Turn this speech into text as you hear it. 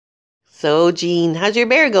So, Jean, how's your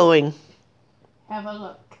bear going? Have a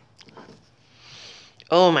look.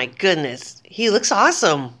 Oh my goodness. He looks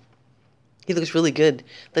awesome. He looks really good.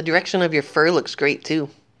 The direction of your fur looks great too.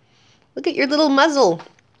 Look at your little muzzle.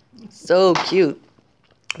 So cute.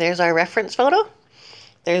 There's our reference photo.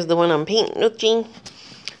 There's the one I'm painting with Jean.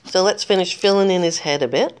 So let's finish filling in his head a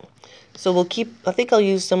bit. So we'll keep, I think I'll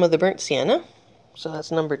use some of the burnt sienna. So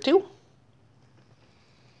that's number 2.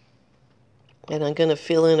 And I'm going to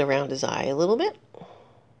fill in around his eye a little bit.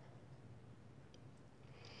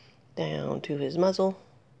 Down to his muzzle.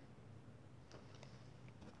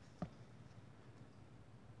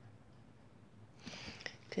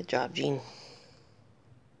 Good job, Jean.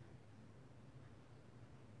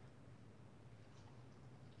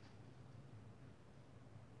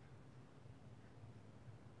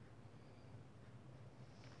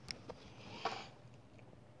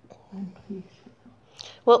 I'm pleased.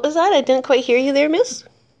 What was that? I didn't quite hear you there, miss.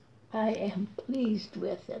 I am pleased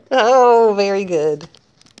with it. Oh, very good.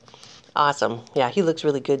 Awesome. Yeah, he looks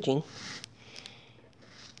really good, Jean.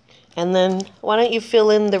 And then why don't you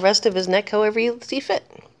fill in the rest of his neck however you see fit.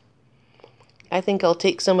 I think I'll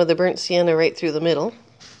take some of the burnt sienna right through the middle.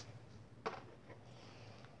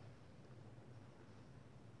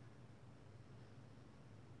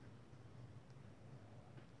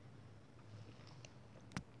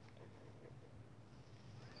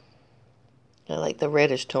 I like the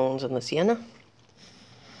reddish tones in the sienna.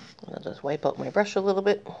 I'll just wipe out my brush a little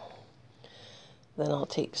bit. Then I'll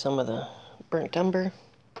take some of the burnt umber,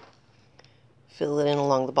 fill it in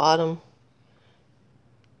along the bottom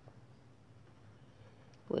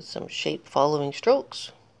with some shape following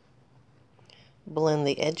strokes. Blend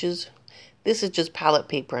the edges. This is just palette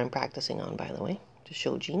paper I'm practicing on, by the way, to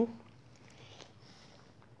show Jean.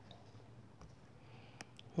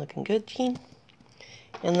 Looking good, Jean.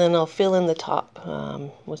 And then I'll fill in the top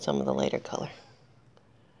with some of the lighter color.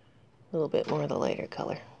 A little bit more of the lighter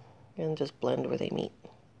color. And just blend where they meet.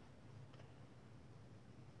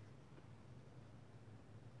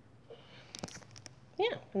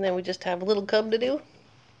 Yeah, and then we just have a little cub to do.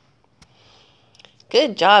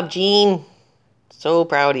 Good job, Jean. So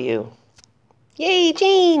proud of you. Yay,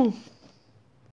 Jean!